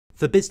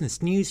For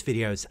business news,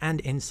 videos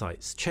and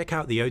insights, check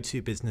out the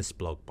O2 Business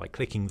blog by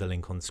clicking the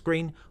link on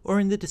screen or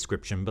in the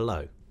description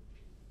below.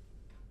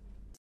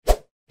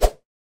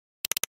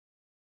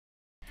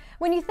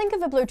 When you think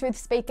of a Bluetooth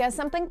speaker,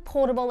 something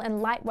portable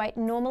and lightweight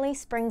normally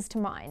springs to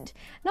mind.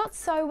 Not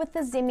so with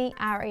the Zemi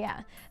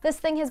Aria. This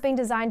thing has been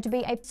designed to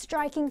be a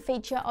striking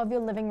feature of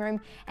your living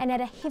room, and at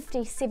a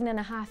hefty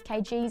 7.5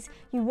 kgs,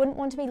 you wouldn't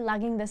want to be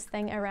lugging this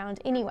thing around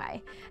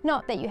anyway.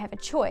 Not that you have a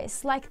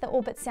choice. Like the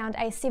Orbit Sound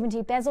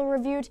A70 Basil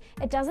reviewed,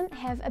 it doesn't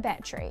have a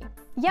battery.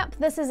 Yup,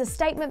 this is a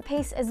statement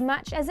piece as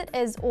much as it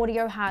is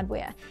audio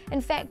hardware. In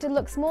fact, it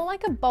looks more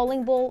like a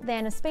bowling ball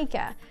than a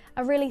speaker.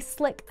 A really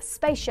slick,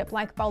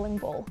 spaceship-like bowling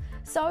ball.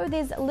 So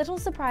there's little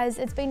surprise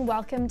it's been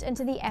welcomed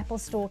into the Apple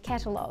Store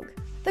catalogue.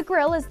 The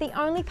grille is the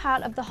only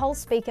part of the whole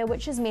speaker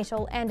which is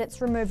metal, and it's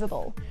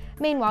removable.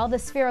 Meanwhile, the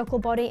spherical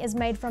body is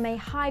made from a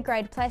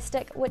high-grade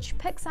plastic which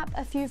picks up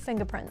a few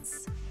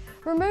fingerprints.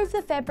 Remove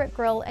the fabric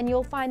grille and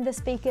you'll find the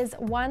speaker's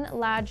one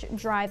large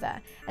driver,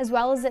 as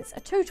well as its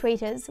two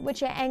tweeters,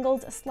 which are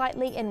angled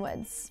slightly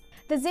inwards.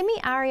 The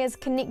Zemi Aria's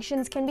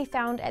connections can be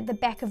found at the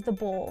back of the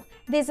ball.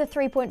 There's a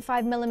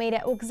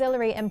 3.5mm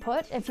auxiliary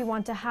input if you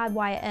want to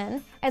hardwire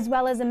in, as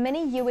well as a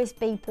mini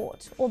USB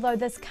port. Although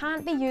this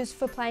can't be used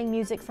for playing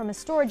music from a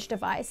storage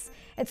device,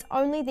 it's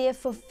only there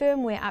for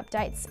firmware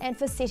updates and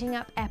for setting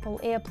up Apple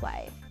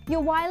AirPlay.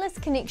 Your wireless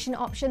connection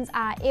options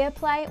are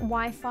AirPlay,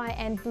 Wi-Fi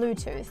and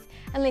Bluetooth,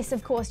 unless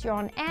of course you're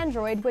on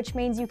Android, which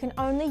means you can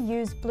only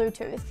use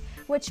Bluetooth,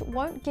 which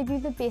won't give you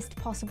the best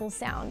possible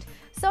sound.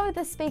 So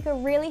the speaker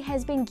really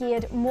has been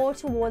geared more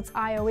towards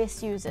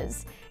iOS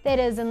users. That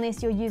is,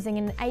 unless you're using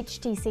an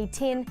HTC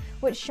 10,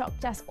 which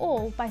shocked us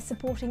all by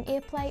supporting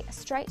AirPlay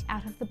straight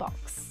out of the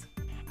box.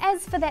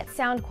 As for that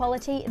sound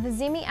quality, the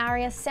Zemi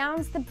Aria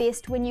sounds the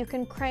best when you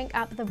can crank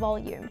up the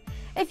volume.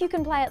 If you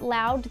can play it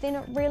loud, then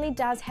it really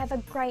does have a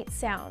great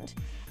sound.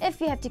 If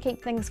you have to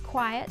keep things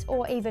quiet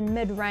or even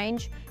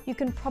mid-range, you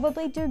can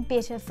probably do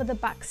better for the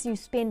bucks you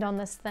spend on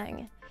this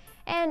thing.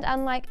 And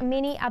unlike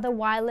many other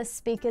wireless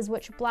speakers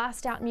which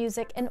blast out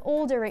music in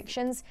all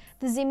directions,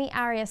 the Zemi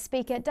Aria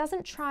speaker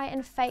doesn't try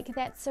and fake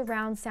that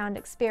surround sound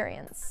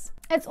experience.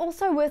 It's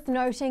also worth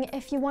noting,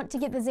 if you want to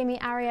get the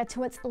Zemi Aria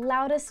to its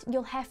loudest,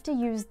 you'll have to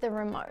use the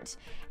remote.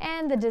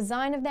 And the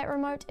design of that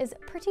remote is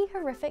pretty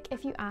horrific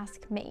if you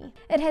ask me.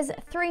 It has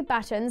 3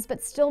 buttons,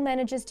 but still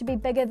manages to be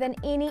bigger than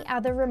any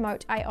other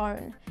remote I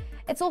own.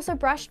 It's also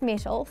brushed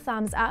metal,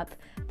 thumbs up,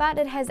 but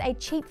it has a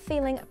cheap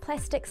feeling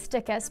plastic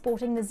sticker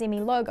sporting the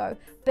Zemi logo,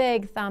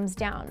 big thumbs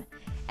down.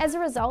 As a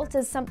result,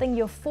 as something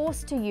you're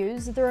forced to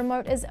use, the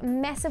remote is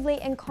massively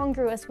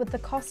incongruous with the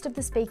cost of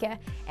the speaker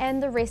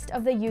and the rest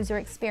of the user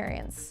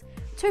experience.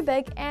 Too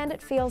big, and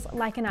it feels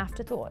like an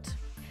afterthought.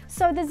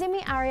 So the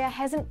Zemi Aria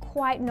hasn't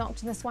quite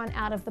knocked this one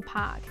out of the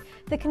park.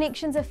 The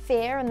connections are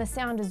fair and the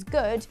sound is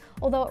good,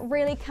 although it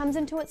really comes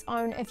into its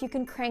own if you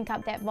can crank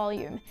up that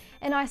volume.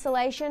 In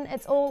isolation,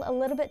 it's all a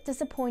little bit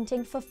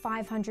disappointing for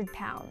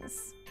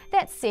 £500.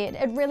 That said,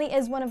 it really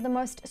is one of the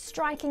most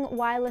striking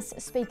wireless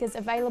speakers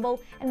available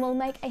and will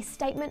make a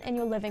statement in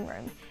your living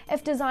room.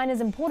 If design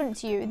is important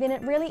to you, then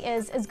it really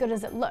is as good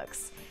as it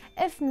looks.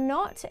 If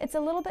not, it's a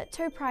little bit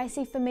too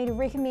pricey for me to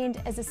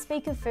recommend as a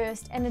speaker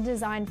first and a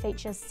design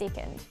feature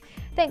second.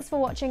 Thanks for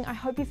watching. I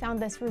hope you found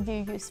this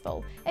review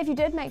useful. If you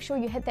did, make sure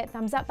you hit that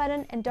thumbs up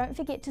button and don't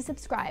forget to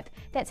subscribe.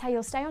 That's how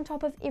you'll stay on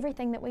top of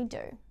everything that we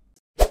do.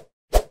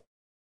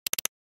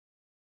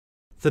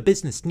 For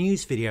business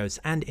news, videos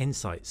and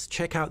insights,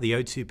 check out the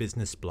O2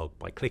 Business blog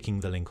by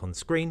clicking the link on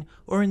screen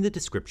or in the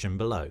description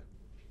below.